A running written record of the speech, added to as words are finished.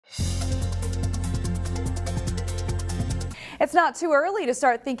It's not too early to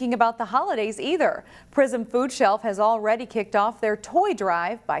start thinking about the holidays either. PRISM Food Shelf has already kicked off their toy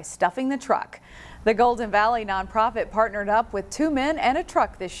drive by stuffing the truck. The Golden Valley nonprofit partnered up with 2 men and a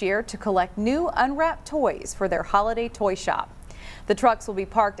truck this year to collect new unwrapped toys for their holiday toy shop. The trucks will be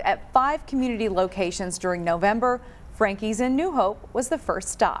parked at 5 community locations during November. Frankie's in New Hope was the first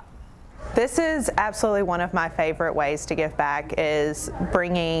stop. This is absolutely one of my favorite ways to give back, is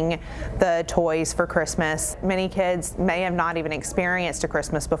bringing the toys for Christmas. Many kids may have not even experienced a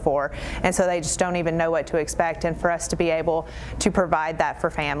Christmas before, and so they just don't even know what to expect, and for us to be able to provide that for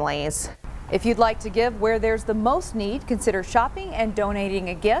families. If you'd like to give where there's the most need, consider shopping and donating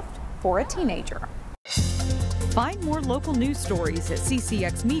a gift for a teenager. Find more local news stories at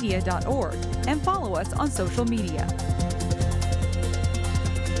ccxmedia.org and follow us on social media.